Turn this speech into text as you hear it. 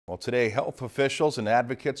Well, today, health officials and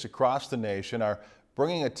advocates across the nation are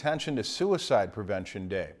bringing attention to Suicide Prevention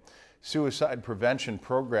Day. Suicide prevention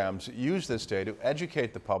programs use this day to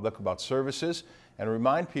educate the public about services and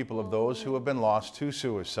remind people of those who have been lost to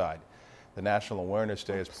suicide. The National Awareness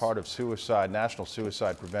Day is part of National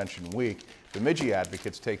Suicide Prevention Week. Bemidji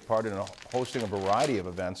advocates take part in hosting a variety of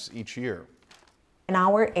events each year. In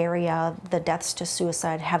our area, the deaths to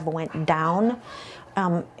suicide have went down.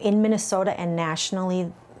 In Minnesota and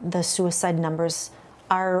nationally, the suicide numbers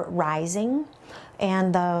are rising,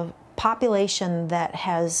 and the population that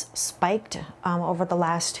has spiked over the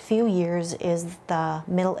last few years is the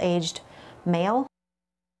middle-aged male.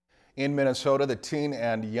 In Minnesota, the teen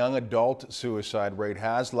and young adult suicide rate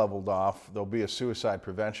has leveled off. There'll be a suicide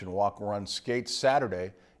prevention walk, run, skate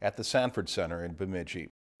Saturday at the Sanford Center in Bemidji.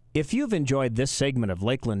 If you've enjoyed this segment of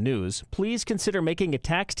Lakeland News, please consider making a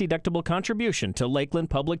tax-deductible contribution to Lakeland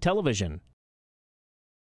Public Television.